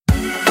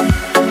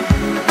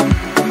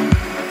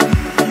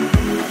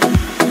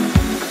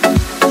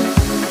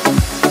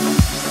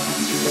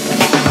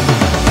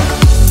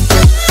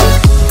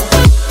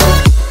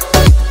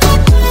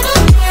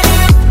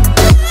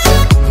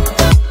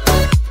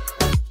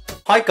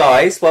Hi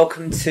guys,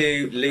 welcome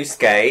to Loose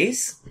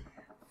Gaze.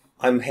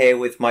 I'm here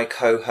with my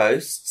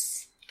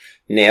co-hosts,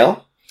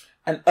 Neil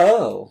and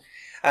Earl.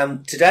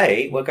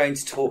 Today we're going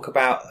to talk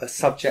about a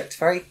subject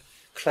very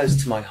close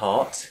to my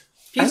heart.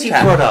 Beauty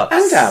and products.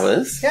 And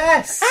ours.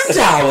 Yes. And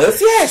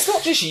ours, yes,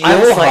 not just your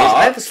I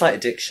heart. have a slight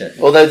addiction.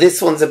 Although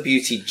this one's a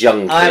beauty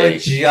junkie. I'm a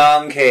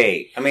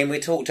junkie. I mean, we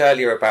talked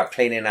earlier about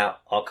cleaning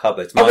out our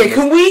cupboards. Okay,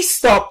 can we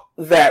stop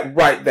that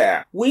right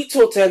there? We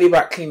talked earlier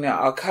about cleaning out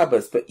our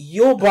cupboards, but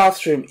your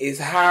bathroom is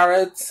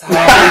Harrods,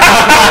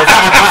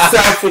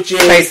 Selfridges,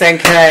 Space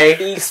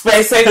NK,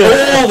 Space NK,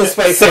 all the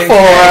Space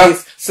Sephora.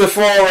 NKs,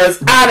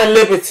 Sephora's, and a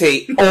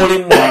Liberty all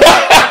in one.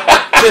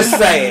 Just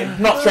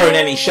saying, not throwing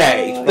any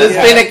shade. There's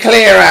been a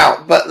clear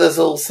out, but there's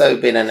also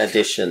been an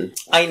addition.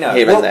 I know.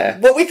 Here and there.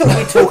 What we thought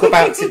we'd talk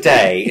about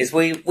today is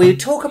we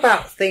talk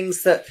about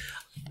things that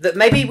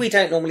maybe we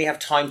don't normally have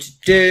time to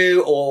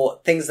do, or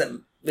things that,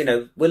 you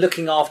know, we're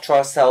looking after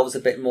ourselves a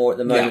bit more at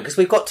the moment because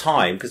we've got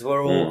time because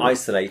we're all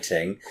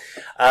isolating.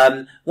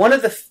 One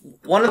of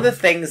the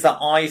things that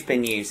I've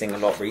been using a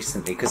lot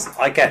recently, because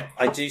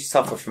I do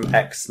suffer from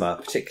eczema,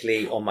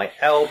 particularly on my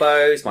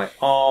elbows, my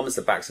arms,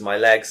 the backs of my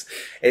legs,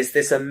 is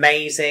this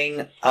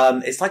amazing,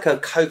 it's like a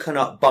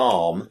coconut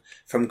balm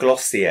from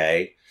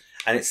Glossier.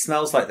 And it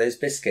smells like those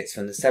biscuits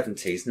from the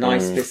 70s.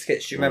 Nice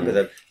biscuits. Do you remember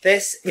them?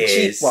 This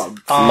is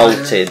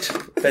malted.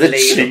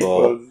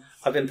 Unbelievable.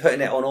 I've been putting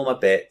it on all my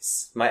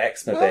bits, my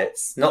eczema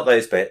bits. Not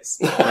those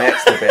bits, my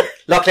eczema bit.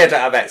 Luckily I don't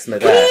have eczema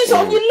there. Can you use it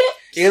on your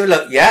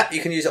lips?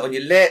 You can use it on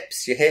your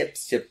lips, your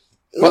hips, your...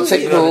 What's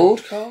it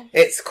called?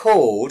 It's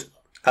called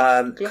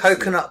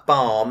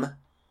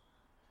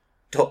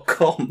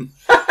coconutbalm.com.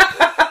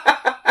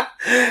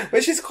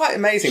 Which is quite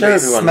amazing. It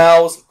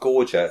smells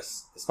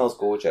gorgeous.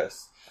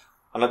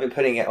 And I've been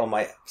putting it on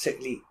my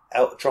particularly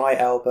dry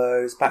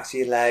elbows, backs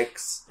of your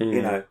legs,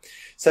 you know.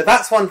 So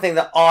that's one thing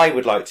that I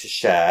would like to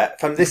share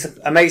from this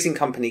amazing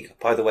company,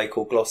 by the way,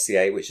 called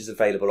Glossier, which is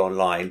available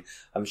online.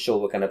 I'm sure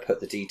we're going to put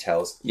the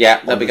details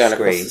they'll be going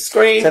across the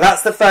screen. So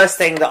that's the first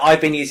thing that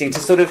I've been using to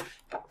sort of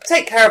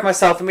take care of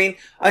myself. I mean,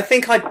 I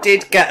think I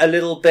did get a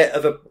little bit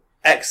of a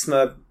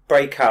eczema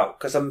breakout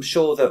because I'm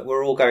sure that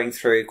we're all going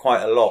through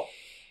quite a lot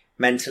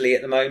mentally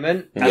at the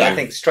moment, and I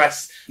think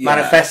stress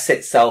manifests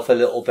itself a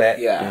little bit.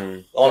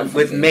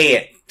 With me,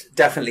 it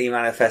definitely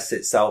manifests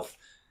itself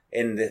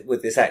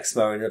with this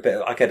eczema, and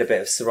I get a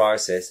bit of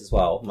psoriasis as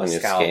well on my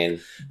scalp.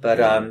 Skin. But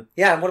and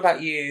what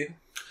about you?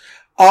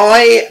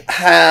 I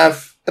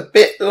have a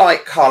bit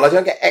like Carl. I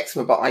don't get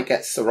eczema, but I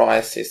get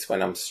psoriasis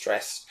when I'm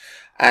stressed.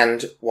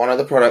 And one of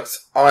the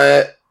products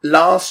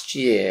last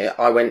year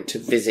I went to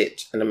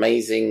visit an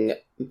amazing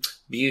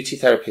beauty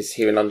therapist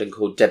here in London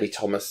called Debbie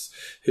Thomas,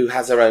 who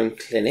has her own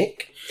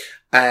clinic.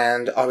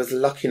 And I was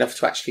lucky enough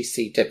to actually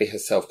see Debbie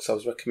herself because I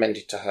was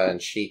recommended to her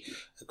and she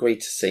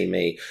agreed to see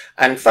me.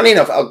 And funny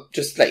enough, I'll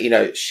just let you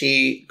know,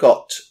 she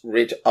got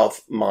rid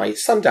of my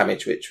sun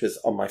damage, which was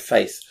on my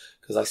face,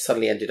 because I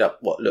suddenly ended up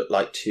what looked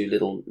like two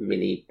little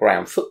mini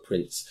brown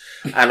footprints.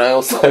 And I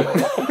also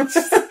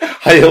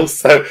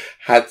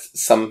had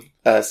some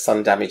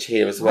sun damage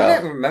here as well.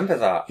 I don't remember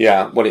that.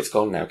 Yeah, well, it's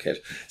gone now, kid.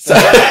 So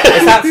is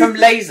that from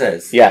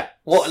lasers? Yeah.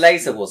 What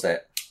laser was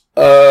it?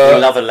 You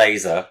love a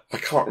laser. I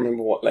can't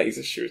remember what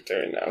laser she was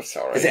doing now,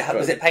 sorry.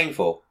 Was it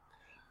painful?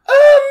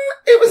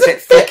 It was a bit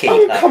flicky,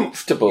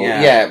 uncomfortable.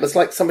 Yeah, it was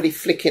like somebody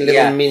flicking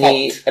little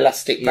mini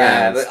elastic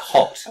bands. Yeah, but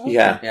hot.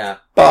 Yeah.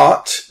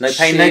 But no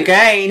pain, no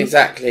gain.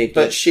 Exactly.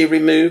 But she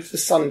removed the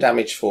sun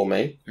damage for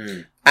me.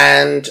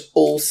 And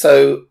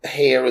also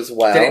here as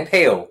well. Did it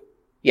peel?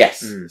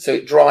 Yes. So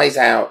it dries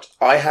out.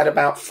 I had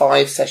about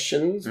 5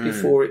 sessions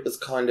before it was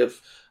kind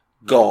of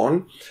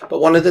gone.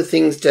 But one of the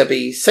things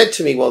Debbie said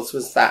to me was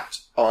that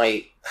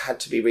I had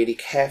to be really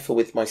careful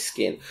with my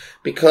skin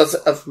because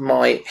of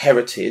my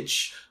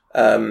heritage,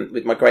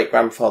 with my great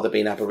grandfather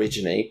being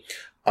Aborigine.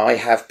 I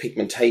have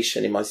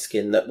pigmentation in my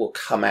skin that will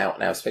come out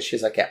now, especially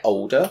as I get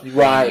older.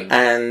 Right.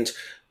 And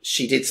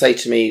she did say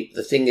to me,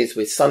 the thing is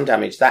with sun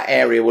damage, that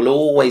area will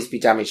always be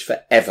damaged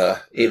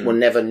forever. It will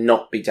never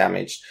not be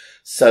damaged.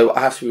 So I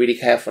have to be really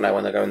careful now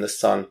when I go in the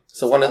sun.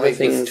 So one of the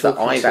things that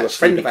I've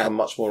actually become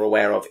much more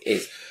aware of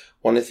is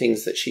one of the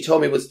things that she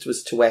told me was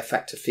to wear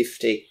Factor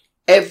 50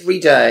 every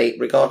day,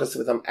 regardless of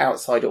whether I'm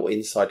outside or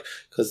inside,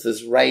 because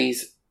there's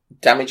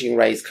damaging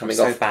rays coming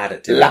off bad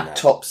at doing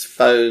laptops,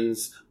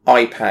 phones,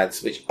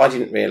 iPads, which I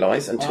didn't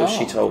realise until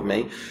she told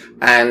me.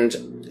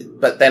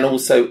 But then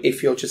also,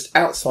 if you're just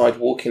outside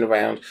walking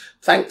around,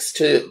 thanks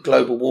to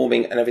global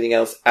warming and everything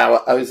else,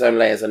 our ozone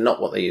layers are not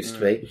what they used to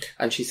be.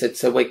 And she said,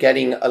 so we're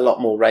getting a lot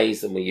more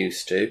rays than we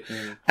used to.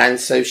 And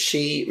so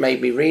she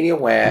made me really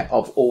aware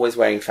of always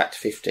wearing Factor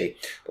 50.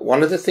 But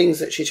one of the things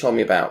that she told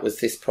me about was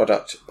this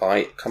product by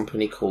a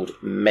company called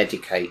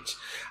Medik8.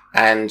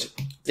 And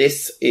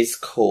this is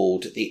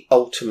called the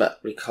Ultimate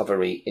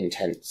Recovery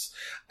Intense.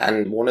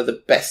 And one of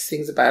the best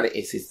things about it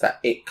is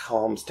that it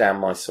calms down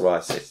my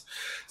psoriasis.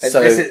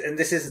 So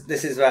this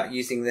is about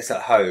using this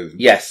at home.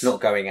 Yes. Not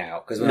going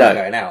out, because we're not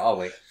going out, are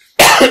we?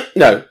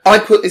 No, I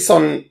put this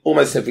on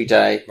almost every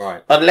day.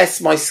 Right.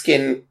 Unless my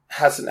skin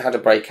hasn't had a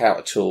breakout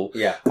at all.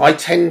 Yeah. I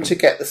tend to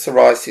get the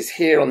psoriasis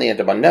here on the end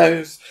of my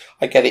nose.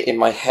 I get it in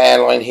my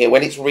hairline here.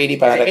 When it's really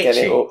bad, Is it I get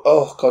itchy? it.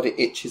 Oh, God, it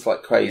itches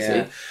like crazy.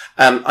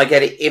 Yeah. I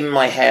get it in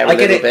my hair I a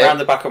get little it bit. around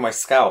the back of my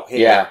scalp here.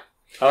 Yeah.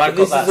 Oh, I've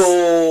This got is that.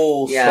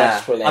 all Yeah.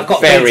 stress related. I've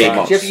got Very Beta.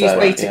 much Do you ever use so,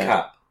 Beta yeah.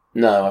 Cap?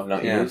 No, I've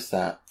not Yeah. used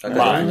that. I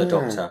got it from the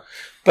Right. doctor.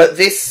 But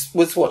this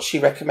was what she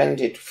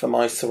recommended for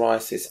my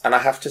psoriasis. And I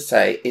have to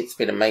say, it's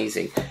been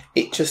amazing.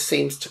 It just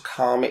seems to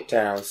calm it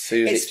down,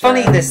 soothe It's it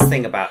funny, down. this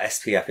thing about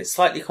SPF. It's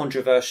slightly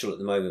controversial at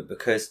the moment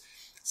because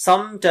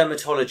some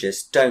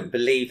dermatologists don't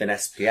believe in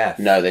SPF.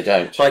 No, they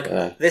don't. Like,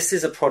 No. this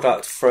is a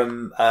product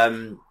from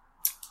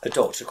a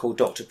doctor called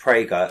Dr.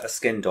 Prager, a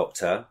skin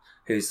doctor,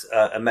 who's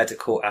a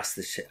medical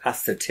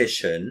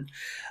aesthetician.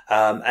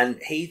 And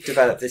he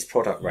developed this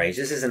product range.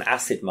 This is an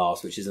acid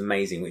mask, which is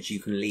amazing, which you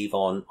can leave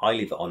on. I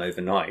leave it on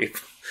overnight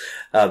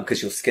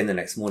because your skin the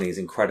next morning is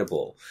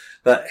incredible.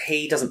 But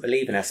he doesn't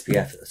believe in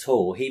SPF at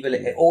all.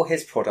 All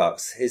his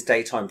products, his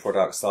daytime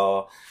products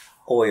are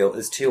oil.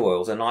 There's 2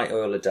 oils, a night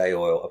oil, a day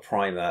oil, a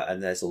primer,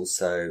 and there's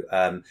also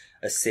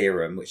a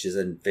serum, which is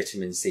a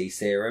vitamin C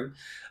serum.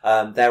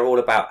 They're all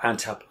about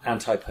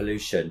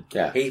anti-pollution.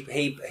 Yeah.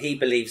 He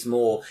believes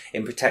more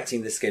in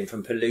protecting the skin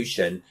from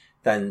pollution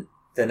than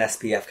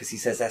SPF, because he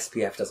says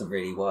SPF doesn't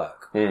really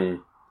work,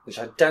 which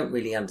I don't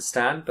really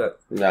understand, but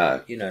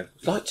No. you know.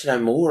 I'd like to know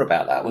more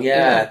about that, wouldn't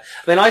Yeah.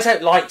 I mean, I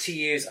don't like to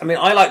use,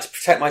 I like to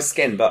protect my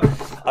skin, but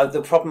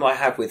the problem I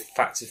have with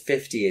Factor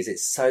 50 is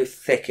it's so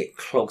thick it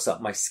clogs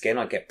up my skin.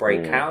 I get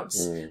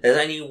breakouts. There's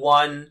only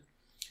one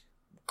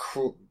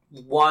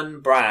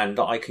brand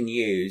that I can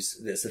use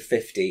that's a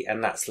 50,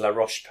 and that's La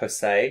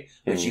Roche-Posay,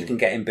 which you can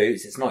get in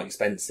Boots. It's not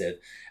expensive,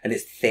 and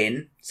it's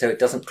thin, so it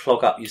doesn't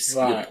clog up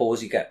your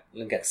pores. You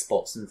get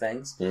spots and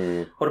things.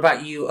 What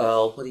about you,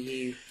 Earl? What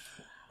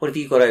have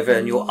you got over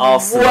in your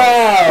arsenal?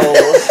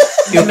 Well,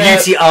 Your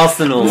beauty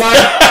arsenal.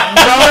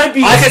 my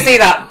beauty. I can see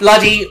that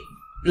bloody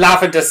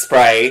lavender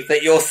spray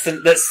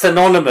that's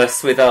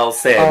synonymous with Earl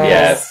Sim.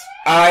 Yes.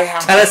 I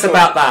have Tell us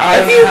about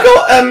that. Have you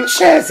got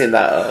shares in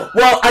that, Earl?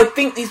 Well, I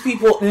think these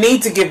people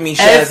need to give me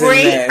shares Every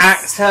in this.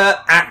 actor,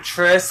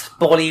 actress,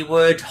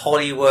 Bollywood,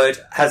 Hollywood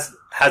has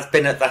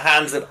been at the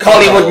hands of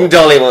Hollywood and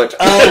Dollywood.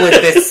 Earl with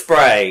this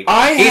spray.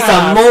 He's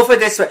done have- more for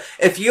this spray.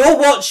 If you're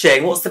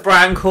watching, what's the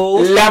brand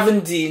called?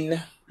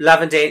 Lavendine.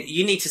 Lavender.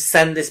 You need to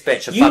send this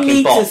bitch a You fucking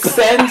need box. to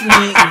send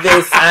me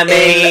this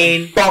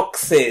in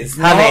boxes,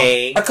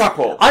 honey. not a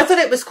couple. I thought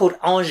it was called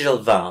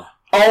Angevin.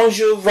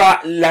 Angevin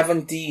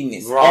Lavendine.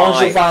 It's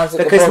Right. Angevin,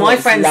 Because my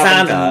friend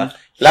Xana,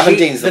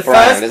 Lavendine's the the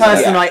brand, first isn't it?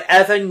 person Yeah. I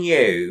ever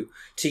knew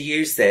to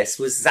use this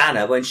was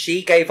Xana when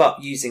she gave up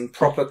using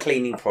proper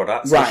cleaning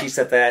products. Right. And she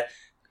said they're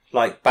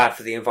like bad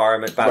for the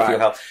environment, bad for your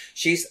health.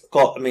 She's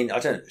got, I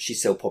don't know, she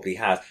still probably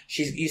has.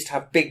 She used to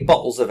have big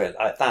bottles of it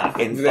like that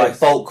in like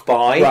bulk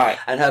buy. Right.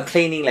 And her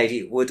cleaning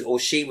lady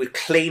she would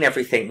clean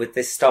everything with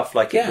this stuff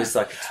like it was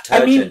like a I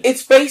detergent. mean,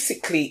 it's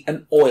basically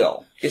an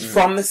oil. It's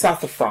from the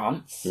south of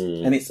France,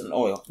 and it's an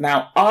oil.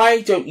 Now, I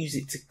don't use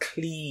it to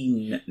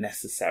clean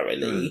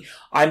necessarily.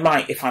 I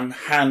might, if I'm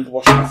hand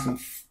washing some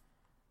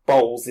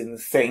bowls in the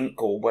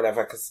sink or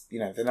whatever, because,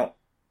 they're not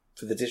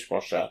for the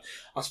dishwasher,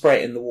 I'll spray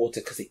it in the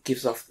water because it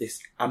gives off this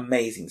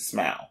amazing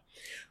smell.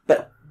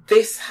 But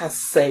this has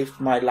saved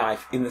my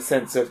life in the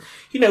sense of,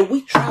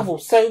 we travel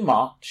so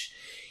much.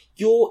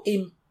 You're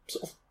in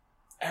sort of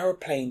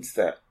aeroplanes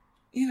that,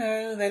 they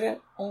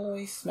don't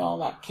always smell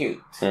that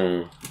cute.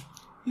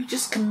 You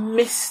just can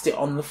mist it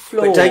on the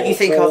floor. But don't you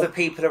think other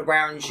people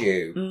around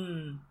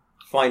you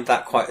find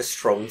that quite a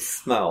strong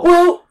smell?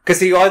 Well,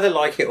 because you either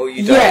like it or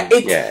you don't.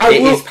 Yeah,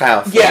 it is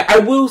powerful. Yeah, I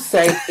will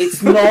say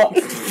it's not.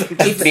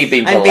 Me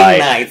being And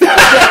polite. being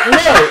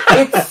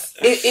nice.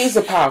 It is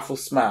a powerful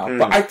smell.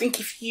 But I think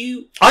if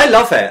you, I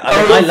love it.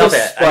 I love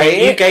it.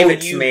 spray You gave or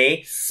it to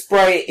me.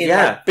 spray it in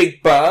like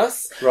big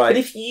bursts. Right. But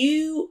if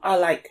you are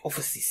like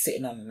obviously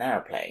sitting on an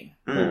airplane,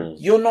 Mm.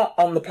 you're not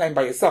on the plane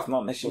by yourself,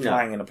 not unless you're No.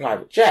 flying in a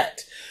private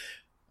jet.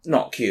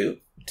 Not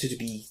cute to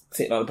be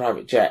sitting on a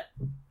private jet,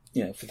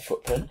 for the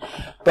footprint.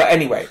 But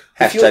anyway,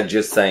 if you're- Hashtag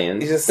just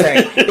saying. Just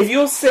saying, if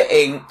you're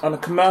sitting on a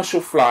commercial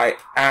flight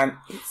and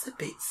it's a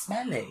bit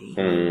smelly,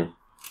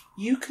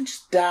 you can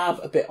just dab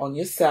a bit on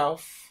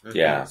yourself.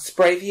 Yeah.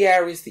 Spray the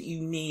areas that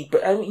you need,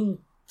 but I mean,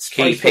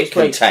 Keep it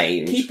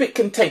contained. Keep it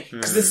contained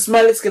because the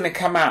smell is going to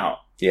come out.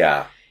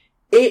 Yeah.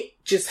 It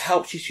just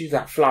helps you through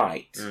that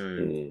flight.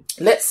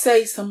 Let's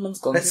say someone's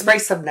gone. Let's spray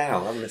some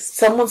now.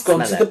 Someone's gone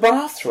to smell the it.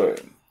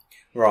 bathroom.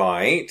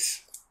 Right.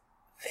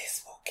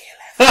 This will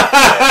kill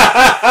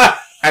everything.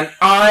 And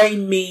I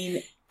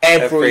mean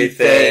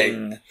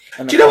everything.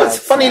 Do you know what's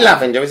funny,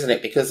 lavender, isn't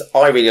it? Because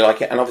I really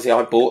like it, and obviously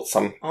I bought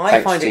some. I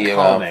thanks find to it you,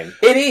 calming.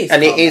 It is.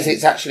 and it calming. is.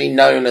 It's actually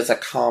known as a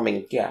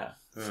calming Yeah.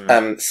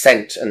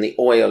 scent, and the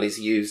oil is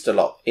used a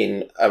lot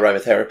in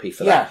aromatherapy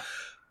for that.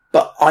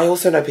 But I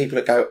also know people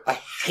that go, I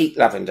hate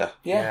lavender.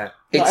 Yeah.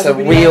 It's Not a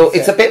everybody real, likes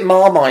it's it. a bit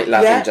Marmite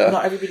lavender. Yeah,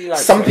 not everybody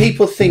likes Some it.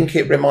 people think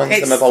it reminds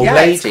them of old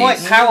ladies. It's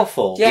quite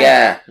powerful.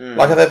 Yeah. Yeah.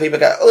 Like I've heard people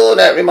go, oh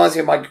no, it reminds me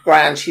of my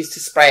gran. She used to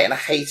spray it and I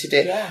hated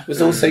it. Yeah. It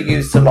was also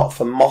used a lot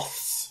for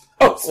moths.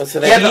 Oh,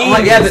 Wasn't Yeah,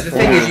 it? but the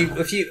thing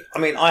is, I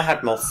mean, I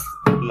had moths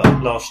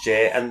last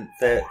year, and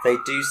they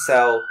do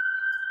sell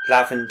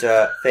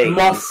lavender things.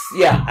 moths,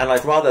 yeah. And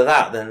I'd rather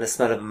that than the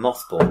smell of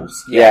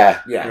mothballs.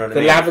 Yeah. Yeah, You know what I the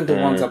mean?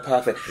 lavender ones are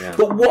perfect. Yeah.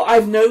 But what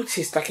I've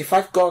noticed, like if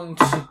I've gone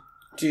to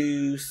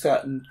do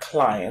certain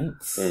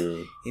clients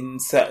in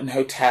certain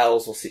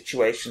hotels or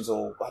situations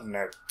or, I don't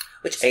know,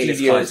 Which A-list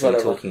studios, clients are we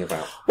whatever. talking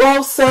about?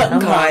 Well, certain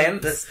Let's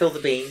clients. spill the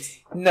beans.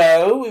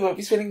 No, we won't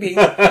be spilling beans.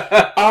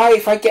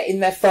 If I get in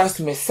there first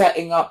and we're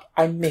setting up,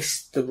 I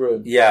miss the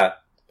room. Yeah.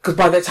 Because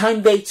by the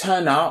time they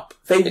turn up,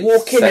 they It's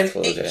walk in and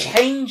settled it in.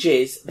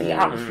 changes the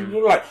atmosphere.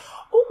 You're like,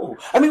 oh.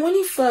 I mean, when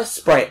you first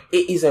spray it,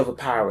 it is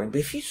overpowering. But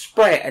if you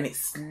spray it and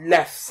it's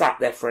left sat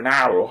there for an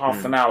hour or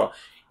half an hour,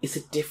 it's a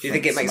different Do you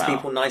think it makes smell.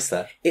 people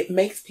nicer? It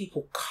makes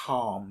people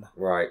calm.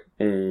 Right.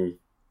 Mm.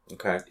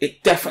 Okay.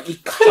 It definitely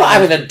It's like calms.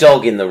 having a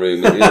dog in the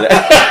room. Isn't it?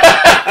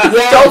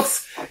 Yeah.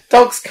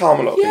 Dogs calm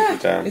a lot of Yeah,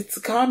 people down. it's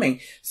calming.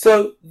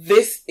 So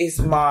this is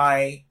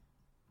my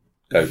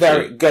Go-to.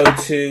 very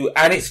go-to,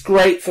 and it's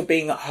great for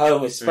being at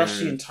home,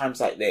 especially in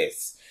times like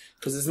this.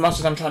 Because as much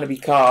as I'm trying to be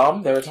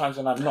calm, there are times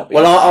when I'm not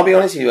being Well, I'll calm. be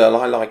honest with you, Earl,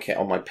 I like it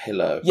on my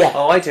pillow. Yeah.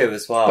 Oh, I do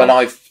as well. But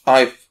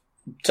I've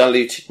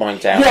diluted mine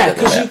down Yeah, a little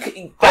because you bit.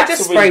 can... I that's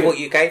just a spray really what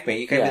good- you gave me.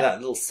 You gave me Yeah. that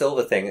little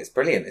silver thing. It's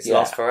brilliant. It Yeah.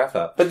 lasts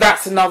forever. But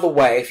that's another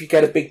way. If you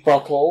get a big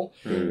bottle,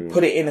 Mm.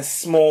 put it in a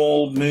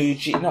small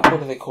Muji... Not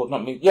what are they called?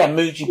 Not Muji. Yeah,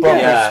 Muji bottle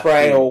Yeah.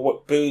 spray or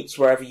what Boots,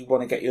 wherever you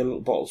want to get your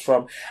little bottles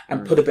from,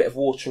 and put a bit of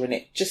water in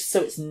it, just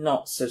so it's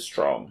not so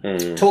strong.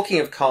 Mm. Talking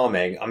of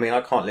calming, I mean, I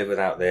can't live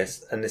without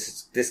this, and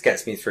this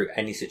gets me through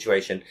any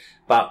situation.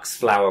 Bucks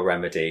Flower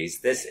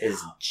Remedies. This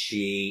is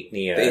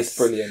genius. It's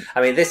brilliant.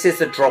 I mean, this is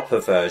the dropper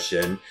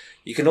version.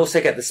 You can also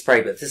get the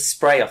spray, but this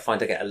spray I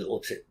find I get a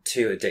little bit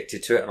too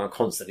addicted to it, and I'm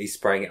constantly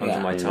spraying it under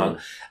Yeah. my tongue.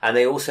 And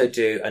they also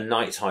do a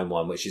nighttime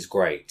one, which is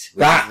great. Which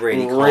That is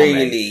really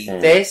really-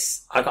 calming.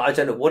 This, I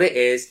don't know what it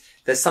is.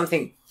 There's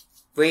something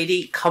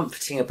really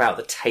comforting about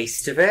the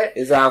taste of it.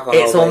 It's alcohol,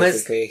 It's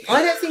almost. basically.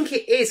 I don't think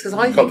it is because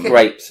I It's got think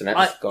grapes in it.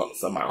 It's got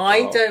some alcohol.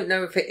 I don't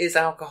know if it is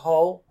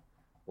alcohol.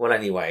 Well,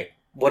 anyway,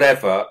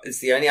 whatever. It's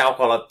the only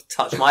alcohol I've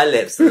touched my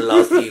lips in the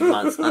last few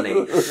months, honey.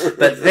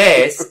 But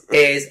this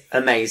is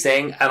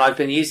amazing, and I've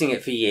been using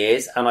it for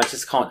years, and I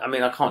just can't. I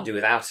mean, I can't do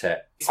without it.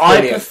 I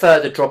brilliant. prefer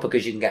the dropper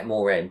because you can get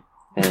more in.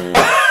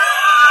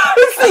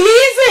 It's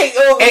easy!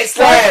 It's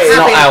like It's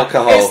not having,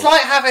 alcohol. It's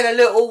like having a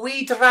little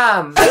wee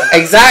dram.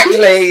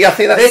 Exactly. I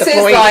think that's This the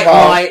is point. like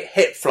Mark. my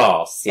hip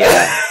flask. Yeah.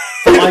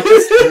 I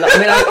just, I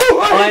mean,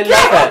 I love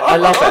it. I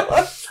love it.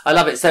 it. I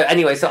love it. So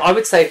anyway, so I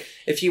would say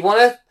if you want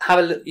to have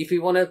a look, if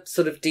you want to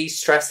sort of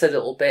de-stress a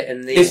little bit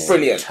in these It's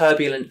brilliant.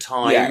 turbulent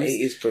times, Yeah, it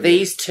is brilliant.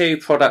 these two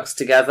products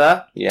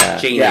together, Yeah.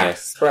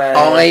 genius. Spray.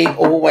 I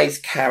always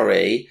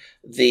carry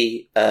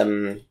the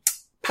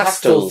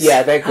pastels.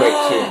 Yeah, they're great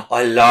too.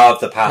 I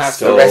love the The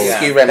pastels.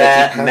 Rescue Remedy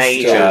They're pastels.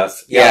 major. Yeah.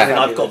 Yeah, I mean,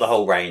 I've got the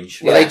whole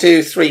range. Well, they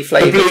do 3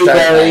 flavours, don't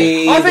blueberry.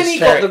 they? I've the only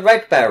cherry- got the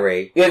red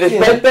berry. Yeah, there's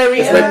red berry.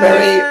 There's and- red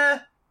berry,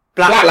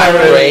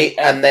 Blackberry,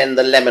 and then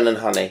the lemon and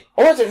honey.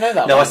 Oh, I don't know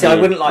that No, I one. see. I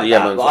wouldn't like Yeah,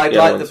 that, ones- but I'd yeah,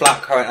 like ones. the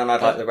blackcurrant and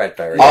I'd like the red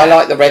berry. I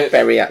like the red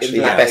berry actually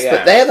Yeah, the best, yeah.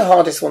 but they're the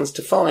hardest ones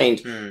to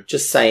find.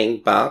 Just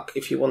saying, Buck,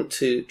 if you want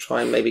to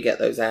try and maybe get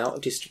those out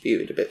and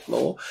distribute it a bit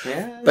more.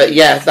 Yeah. But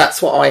yeah,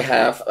 that's what I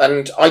have,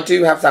 and I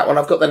do have that one.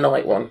 I've got the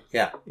night one.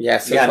 Yeah. Yeah,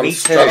 so Yeah, if I'm me too.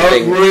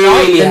 struggling, Oh,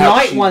 really The helps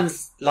night you.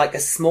 one's like a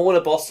smaller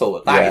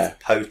bottle. That is Yeah.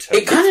 potent.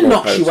 It kind of more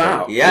knocks you potent.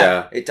 out.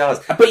 Yeah, it does.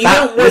 But you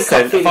don't wake listen,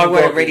 up if feeling I want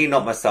to groggy. really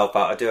knock myself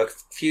out, I do a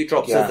few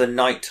drops Yeah. of the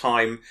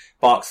nighttime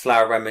Barks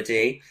Flower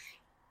Remedy,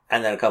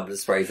 and then a couple of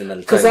sprays of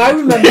melatonin. Because I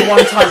remember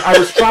one time I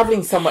was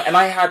travelling somewhere and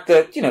I had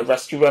the,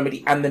 Rescue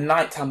Remedy and the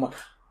nighttime one.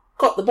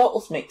 Got the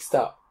bottles mixed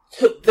up.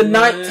 Took the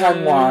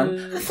nighttime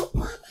one. I thought,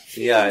 why am I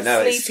feeling Yeah,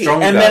 no, it's sleepy?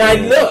 stronger. And then I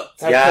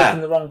looked. I'd Yeah.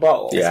 taken the wrong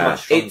bottle. Yeah.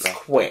 much stronger. It's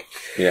quick.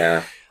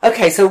 yeah.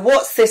 Okay, so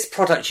what's this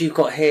product you've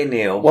got here,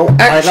 Neil? Well,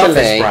 I love this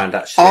actually, brand.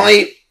 Actually,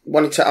 I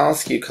wanted to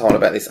ask you, Carl,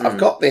 about this. I've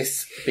got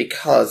this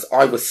because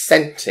I was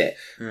sent it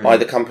by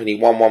the company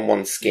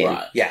 111 Skin.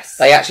 Right. yes,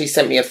 They actually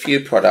sent me a few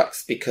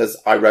products because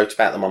I wrote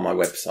about them on my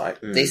website.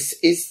 This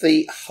is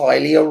the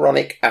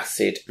hyaluronic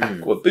acid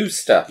aqua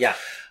booster. yeah.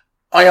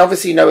 I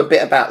obviously know a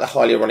bit about the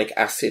hyaluronic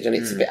acid and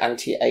it's a bit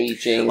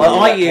anti-aging. Well,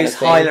 and I that kind use of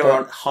thing,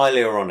 but-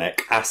 hyaluronic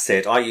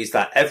acid. I use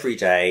that every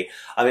day.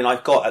 I mean,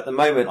 I've got at the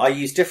moment. I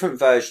use different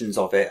versions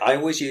of it. I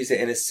always use it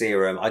in a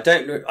serum. I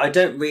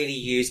don't really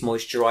use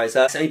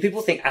moisturizer. I mean,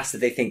 people think acid.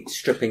 They think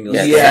stripping your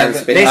Yeah, skin. it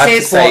sounds a bit- I have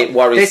to say it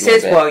worries this me a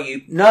is bit. well,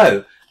 you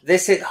no.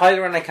 This is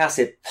hyaluronic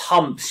acid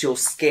pumps your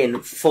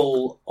skin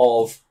full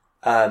of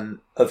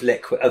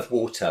liquid, of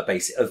water,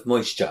 basically, of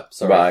moisture.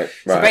 Sorry. Right,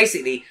 So right.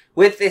 basically,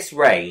 with this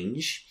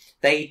range,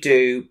 they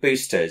do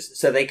boosters.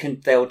 So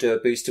they'll do a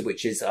booster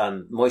which is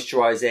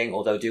moisturizing,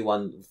 or they'll do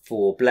one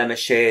for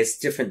blemishes,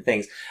 different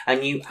things.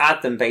 And you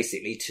add them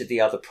basically to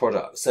the other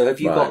products. So have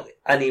you got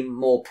any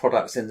more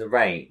products in the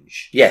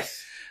range?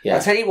 Yes. Yeah.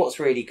 I'll tell you what's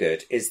really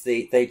good is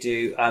they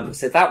do,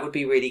 so that would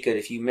be really good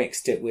if you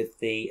mixed it with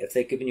if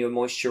they're giving you a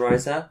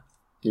moisturizer.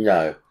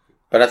 No.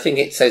 But I think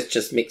it says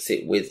just mix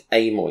it with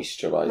a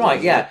moisturiser.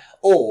 Right, yeah.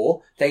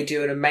 Or they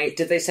do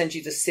did they send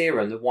you the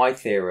serum, the Y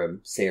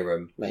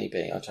serum?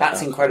 Maybe. I don't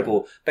That's know.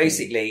 incredible.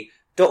 Basically,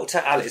 Dr.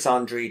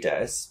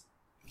 Alexandrides,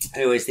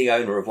 who is the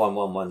owner of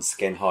 111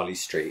 Skin Harley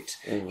Street,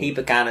 he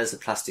began as a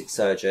plastic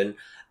surgeon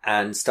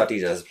and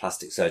studied as a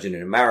plastic surgeon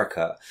in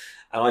America.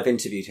 And I've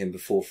interviewed him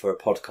before for a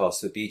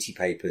podcast for Beauty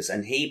Papers.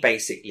 And he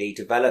basically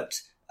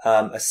developed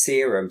a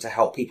serum to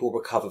help people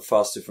recover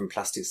faster from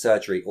plastic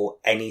surgery or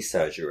any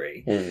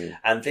surgery.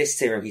 And this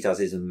serum he does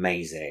is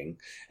amazing.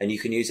 And you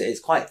can use it. It's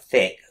quite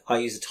thick. I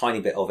use a tiny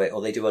bit of it,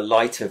 or they do a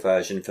lighter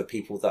version for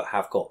people that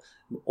have got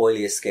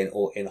oilier skin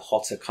or in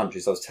hotter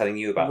countries. I was telling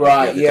you about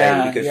that the other day.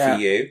 Really good for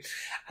you.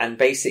 And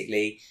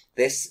basically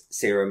this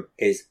serum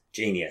is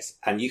genius.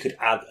 And you could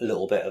add a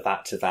little bit of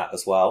that to that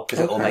as well,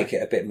 because it will make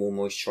it a bit more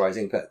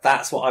moisturizing. But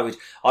that's what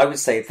I would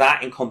say,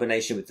 that in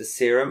combination with the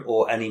serum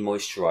or any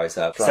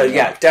moisturizer. So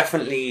yeah,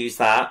 definitely use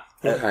that.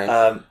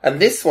 Okay. And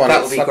this one,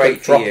 that it's would be like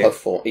great a dropper for you.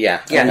 for,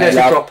 yeah. Yeah, no, it's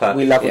a dropper.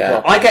 We love a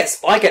dropper.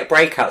 I get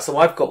breakouts, so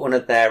I've got one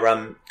of their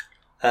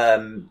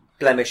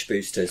blemish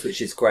boosters,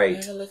 which is great.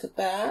 Have a look at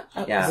that.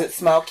 Yeah. Does it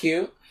smell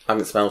cute? I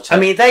haven't smelled it. I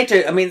mean, they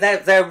do. I mean,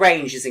 their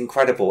range is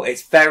incredible.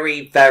 It's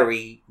very,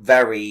 very,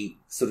 very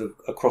sort of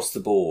across the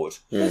board.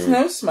 There's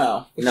no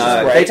smell.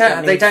 No, they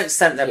don't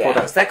scent their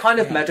products. They're kind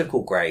of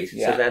medical grade,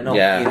 so they're not.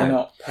 They're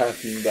not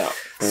perfumed up.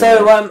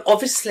 So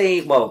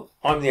obviously, well,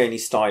 I'm the only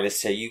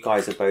stylist here. You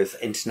guys are both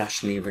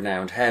internationally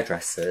renowned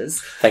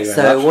hairdressers. Thank you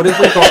very much. What have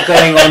we got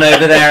going on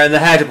over there in the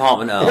hair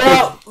department, Earl?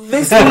 Well,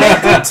 this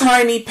little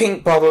tiny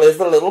pink bottle is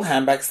the little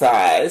handbag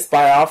size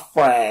by our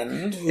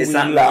friend. Who Is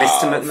that we love,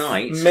 Mr.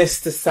 McKnight?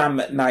 Mr. Sam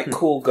McKnight,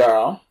 cool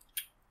girl.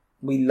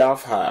 We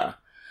love her.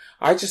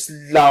 I just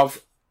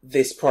love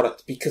this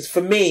product because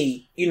for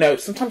me, you know,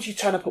 sometimes you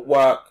turn up at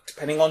work,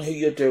 depending on who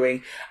you're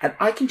doing, and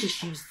I can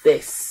just use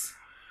this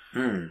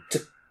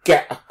to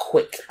get a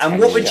quick texture. And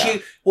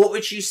what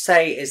would you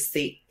say is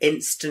the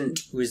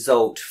instant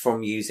result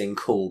from using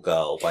Cool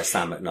Girl by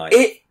Sam McKnight?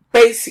 It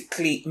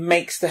basically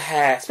makes the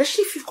hair,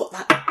 especially if you've got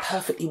that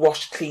perfectly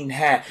washed, clean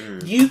hair,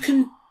 you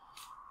can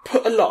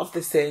put a lot of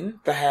this in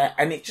the hair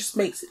and it just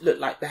makes it look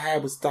like the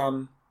hair was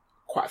done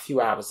quite a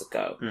few hours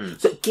ago.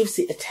 So it gives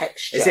it a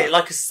texture. Is it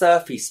like a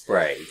surfy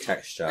spray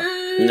texture?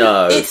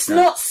 No. It's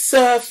not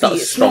surfy. Not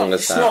as strong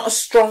as that. It's not as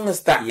strong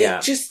as that. Yeah.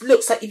 It just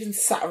looks like you've been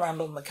sat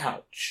around on the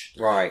couch.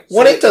 Right.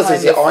 What So it does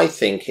is, kind of I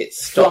think it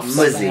stops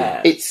fluffs the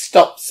hair. It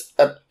stops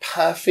a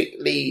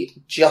perfectly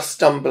just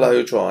done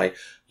blow dry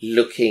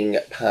looking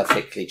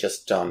perfectly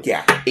just done.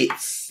 Yeah. It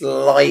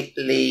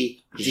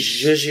slightly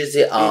zhuzhes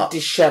it up It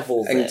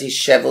dishevels and it.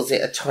 dishevels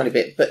it a tiny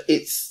bit, but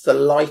it's the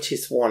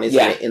lightest one, isn't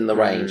it, in the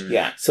range?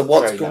 Yeah. So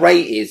what's Very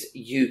great is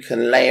you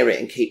can layer it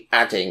and keep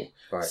adding.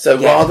 Right. So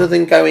Yeah. rather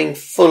than going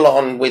full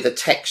on with a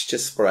texture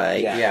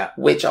spray, Yeah.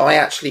 which I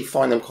actually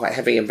find them quite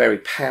heavy and very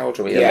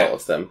powdery, a Yeah. lot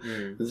of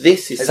them,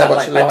 this is Is so that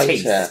much like lighter.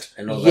 Batiste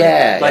and all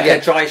Yeah, that? Like yeah.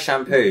 a dry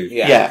shampoo?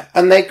 Yeah,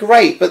 and they're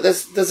great, but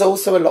there's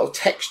also a lot of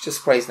texture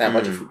sprays now by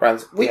different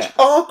brands, which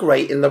are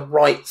great in the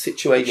right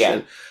situation.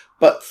 Yeah.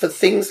 But for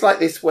things like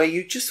this, where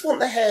you just want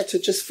the hair to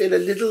just feel a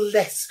little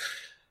less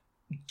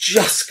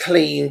just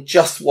clean,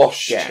 just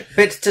washed. Yeah.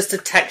 But it's just a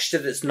texture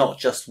that's not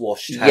just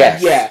washed hair.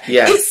 Yes. Yeah.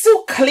 Yeah. It's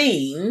still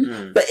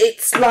clean, but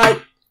it's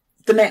like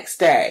the next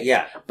day.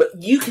 Yeah. But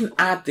you can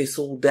add this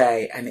all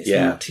day and it's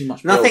Yeah. not too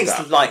much Nothing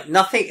build-up.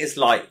 is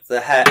like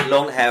the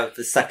long hair of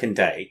the second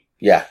day.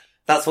 Yeah.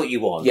 That's what you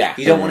want. Yeah.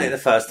 You don't want it the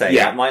first day.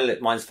 Yeah.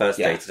 Mine's first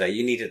day Yeah. today.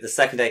 You need it the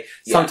second day.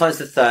 Yeah. Sometimes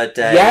the third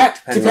day. Yeah,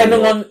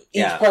 depending on each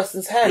Yeah.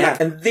 person's hair. Yeah.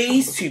 And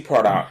these two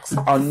products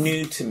are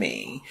new to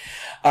me.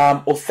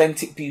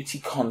 Authentic Beauty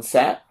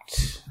Concept.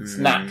 It's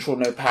natural,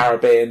 no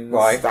parabens,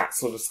 Right. that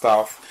sort of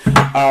stuff.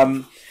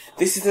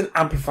 This is an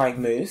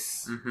amplifying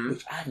mousse,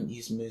 which I haven't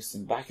used mousse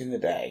back in the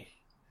day.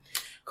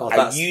 God,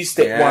 I used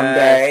it one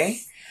day,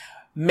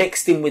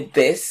 mixed in with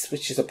this,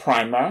 which is a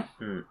primer.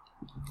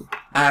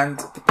 And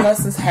the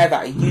person's hair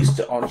that I used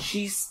it on,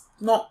 she's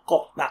not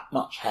got that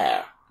much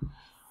hair.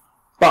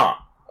 But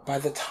by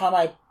the time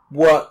I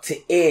worked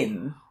it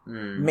in,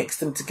 mixed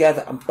them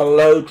together and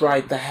blow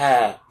dried the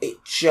hair, it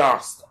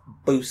just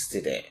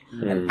boosted it.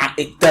 And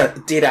it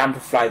did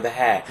amplify the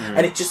hair.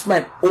 And it just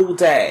meant all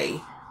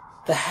day,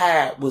 the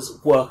hair was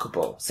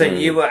workable. So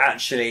you were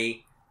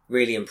actually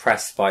really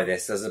impressed by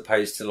this, as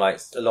opposed to like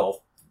a lot of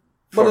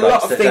But a products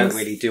lot of that things, don't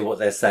really do what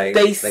they're saying.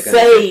 they they're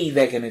say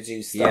they're going to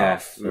do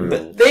stuff. Yeah.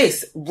 But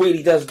this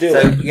really does do So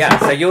it. yeah,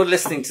 so you're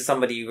listening to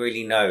somebody who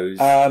really knows.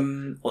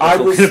 what I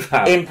they're was talking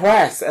about.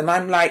 impressed, and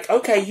I'm like,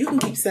 okay, you can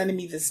keep sending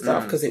me this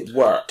stuff because it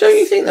works. Don't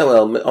you think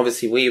though, well,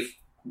 obviously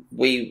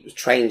we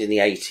trained in the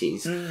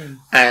 80s,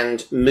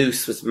 and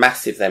mousse was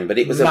massive then, but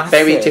it was a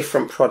very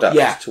different product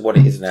to what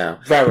it is now.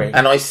 Very.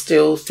 And I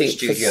still think...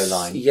 Studio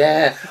line.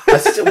 Yeah.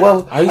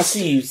 I used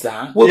to use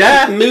that.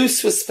 Well,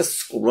 mousse was for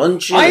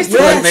scrunching. I used to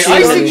try and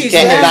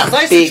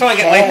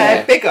get my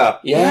hair bigger.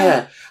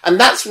 Yeah. And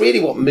that's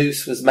really what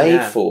mousse was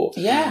made for.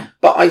 Yeah.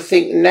 But I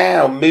think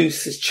now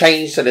mousse has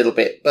changed a little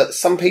bit, but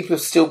some people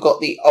have still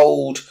got the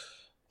old,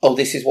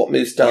 this is what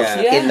mousse does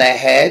in their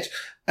head.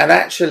 And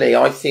actually,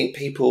 I think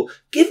people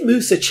give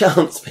mousse a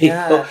chance,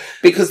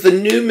 because the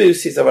new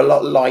mousses are a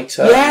lot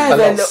lighter, a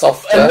lot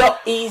softer, a lot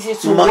easier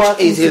to work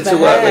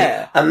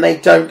with, and they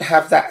don't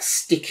have that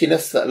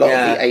stickiness that a lot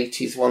of the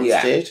 80s ones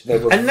did.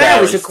 And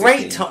now is a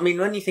great time. I mean,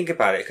 when you think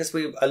about it, because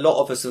a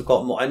lot of us have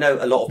got more. I know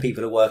a lot of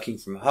people are working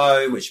from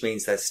home, which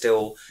means they're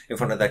still in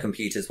front of their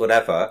computers,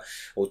 whatever,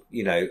 or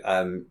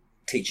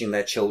teaching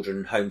their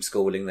children,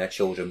 homeschooling their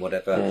children,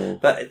 whatever.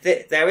 But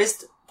there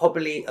is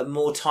probably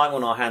more time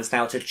on our hands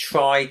now to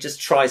try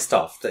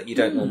stuff that you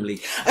don't normally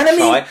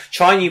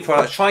try new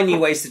products, try new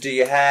ways to do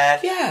your hair,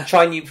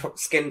 try new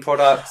skin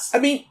products. I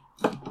mean,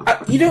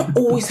 you don't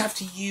always have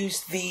to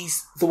use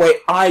these the way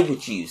I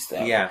would use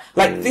them.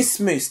 Like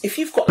this mousse, if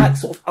you've got like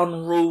sort of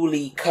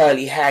unruly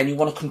curly hair and you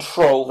want to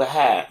control the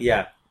hair,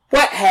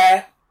 wet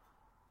hair,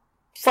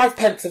 5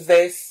 pence of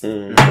this,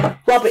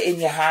 rub it in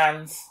your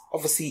hands,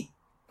 obviously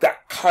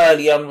that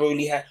curly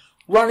unruly hair,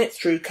 run it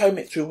through, comb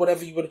it through,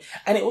 whatever you would,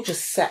 and it will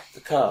just set the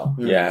curl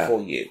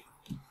for you.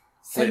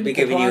 Will it be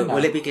giving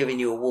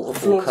you a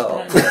waterfall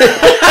curl? That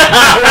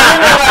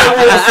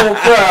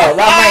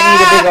might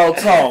need a big old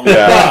tongue.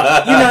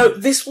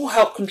 But, this will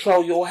help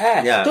control your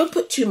hair. Don't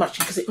put too much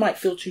in because it might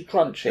feel too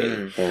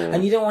crunchy.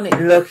 And you don't want it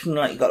looking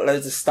like you've got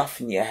loads of stuff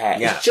in your hair.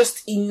 It's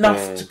just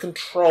enough to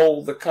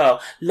control the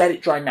curl. Let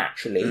it dry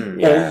naturally.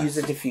 Or use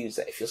a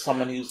diffuser if you're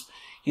someone who's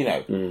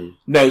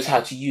knows how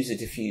to use a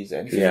diffuser.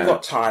 And if you've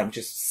got time,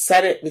 just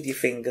set it with your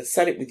fingers,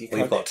 set it with your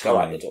comb, go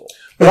out the door.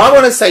 But I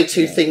want to say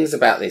two things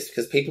about this,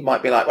 because people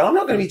might be like, well, I'm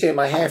not going to be doing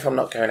my hair if I'm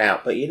not going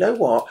out. But you know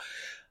what?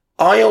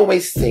 I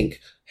always think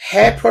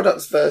hair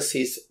products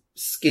versus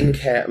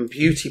skincare and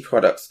beauty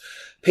products,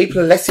 people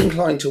are less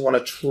inclined to want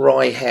to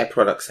try hair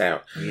products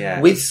out.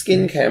 With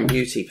skincare and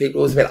beauty,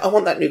 people always be like, I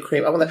want that new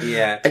cream, I want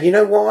that. And you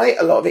know why?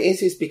 A lot of it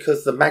is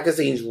because the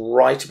magazines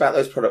write about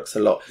those products a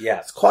lot.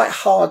 It's quite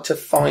hard to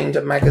find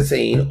a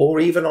magazine or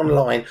even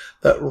online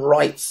that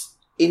writes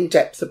in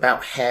depth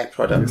about hair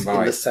products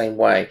in the same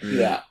way.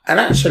 And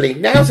actually,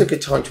 now's a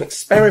good time to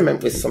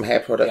experiment with some hair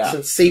products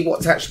and see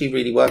what's actually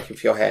really working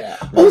for your hair.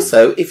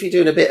 Also, if you're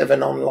doing a bit of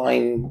an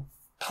online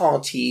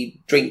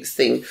party drinks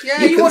thing,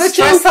 you want to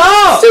dress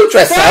up. Still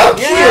dress up.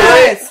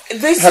 I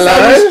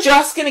was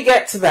just going to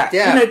get to that.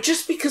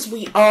 Just because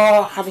we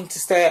are having to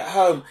stay at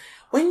home,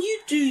 when you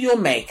do your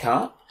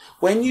makeup,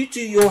 when you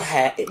do your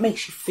hair, it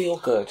makes you feel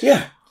good.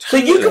 So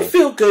you can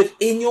feel good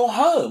in your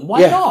home.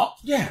 Why not?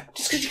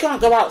 Just because you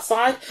can't go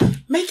outside,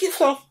 make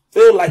yourself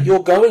feel like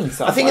you're going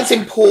somewhere. I think it's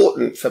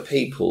important for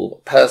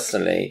people,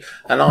 personally,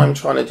 and I'm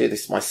trying to do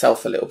this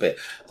myself a little bit,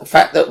 the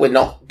fact that we're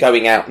not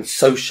going out and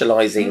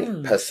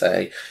socialising, per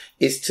se,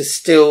 is to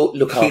still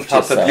look after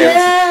yourself.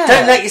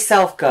 Don't let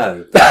yourself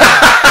go.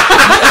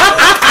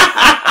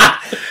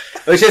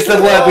 Which is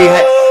the word we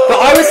had. But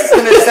I was just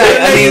going to say,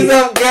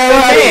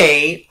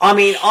 for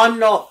me, I'm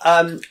not...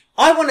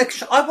 I want to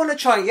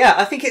try.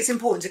 I think it's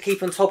important to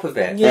keep on top of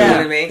it. You know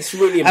what I mean? It's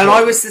really important. And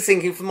I was just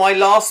thinking, for my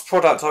last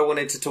product I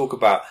wanted to talk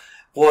about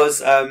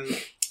was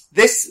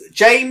this.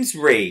 James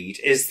Reed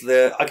is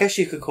I guess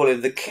you could call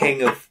him the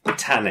king of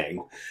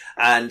tanning.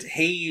 And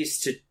I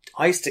used to get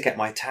I used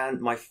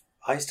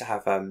to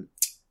have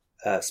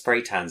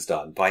spray tans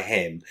done by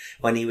him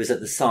when he was at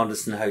the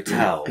Sanderson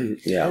Hotel.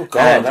 Oh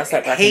God, that's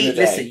like back in the day.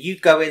 Listen, you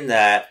go in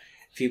there.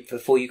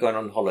 Before you go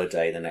on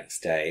holiday the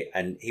next day,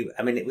 and he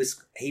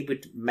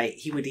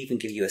would even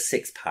give you a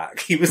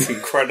 6-pack. He was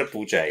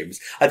incredible, James.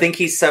 I think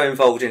he's so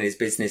involved in his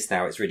business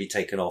now, it's really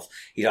taken off.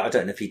 I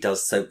don't know if he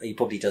does, so he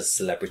probably does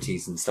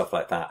celebrities and stuff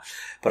like that,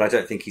 but I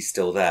don't think he's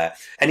still there.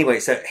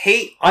 Anyway, so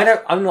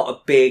I'm not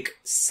a big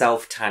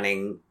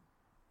self-tanning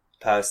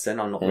person.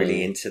 I'm not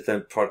really into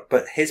the product,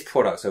 but his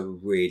products are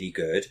really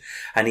good.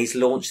 And he's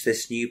launched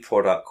this new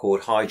product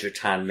called Hydra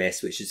Tan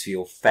Mist, which is for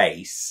your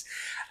face.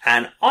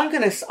 And I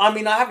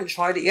haven't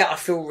tried it yet. I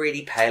feel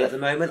really pale at the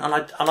moment, and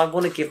I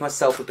want to give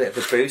myself a bit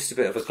of a boost, a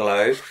bit of a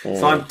glow.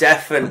 So I'm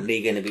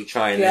definitely going to be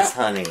trying this,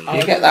 honey.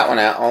 You get that one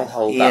out, I'll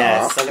hold that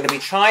up. Yes, I'm going to be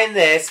trying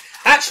this.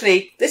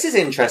 Actually, this is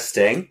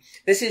interesting.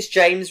 This is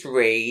James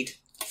Reed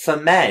for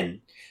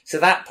men. So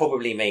that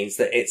probably means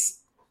that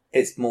it's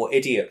more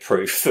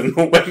idiot-proof than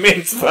the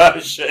women's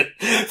version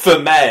for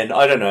men.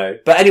 I don't know.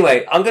 But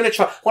anyway, I'm going to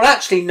try. Well,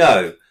 actually,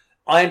 no.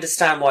 I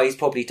understand why he's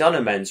probably done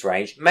a men's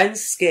range. Men's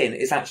skin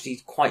is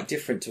actually quite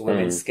different to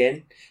women's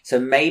skin. So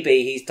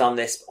maybe he's done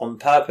this on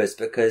purpose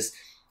because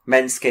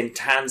men's skin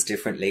tans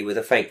differently with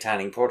a fake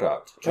tanning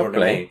product. Do you know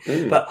what I Probably.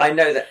 mean? But I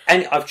know that,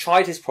 and I've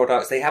tried his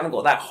products. They haven't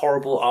got that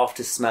horrible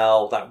after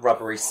smell, that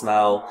rubbery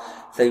smell.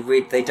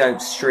 They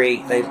don't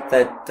streak.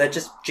 They're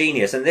just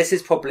genius. And this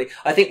is probably,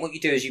 I think what you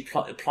do is you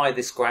apply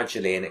this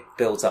gradually, and it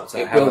builds up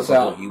to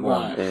what you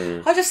want.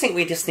 Right. I just think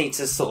we just need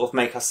to sort of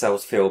make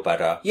ourselves feel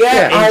better.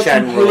 Yeah, in I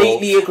general.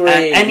 completely agree.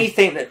 And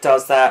anything that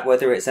does that,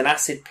 whether it's an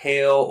acid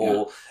peel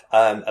or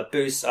a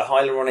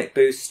hyaluronic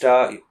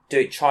booster,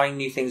 trying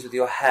new things with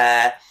your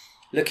hair,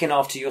 looking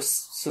after your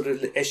sort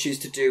of issues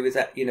to do with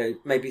that,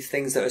 maybe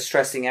things that are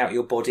stressing out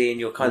your body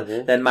and you're kind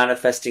of then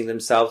manifesting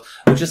themselves,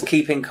 or just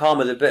keeping calm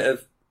with a bit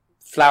of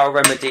flower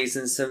remedies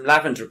and some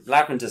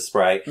lavender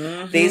spray.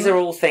 These are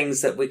all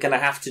things that we're going to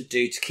have to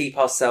do to keep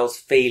ourselves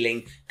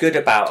feeling good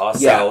about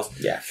ourselves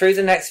through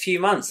the next few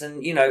months.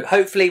 And,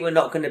 hopefully we're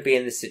not going to be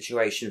in this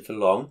situation for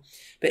long.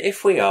 But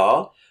if we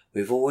are,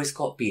 we've always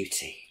got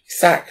beauty.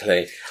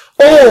 Exactly.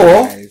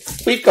 Or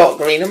we've got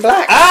green and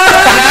black.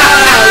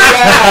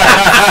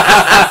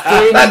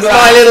 That's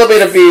my little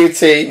bit of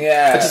beauty.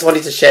 Yeah. I just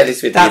wanted to share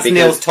this with That's you.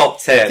 Neil's top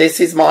tip. This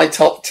is my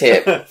top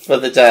tip for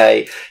the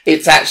day.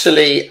 It's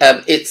actually,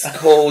 it's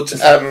called,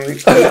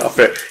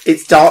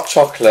 it's dark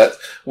chocolate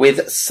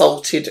with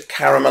salted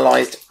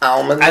caramelized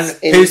almonds And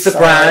inside. who's the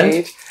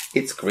brand?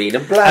 It's green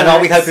and black. And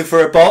are we hoping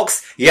for a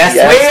box? Yes,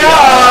 Yes, we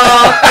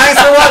are!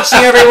 Thanks for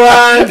watching,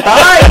 everyone!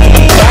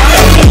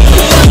 Bye!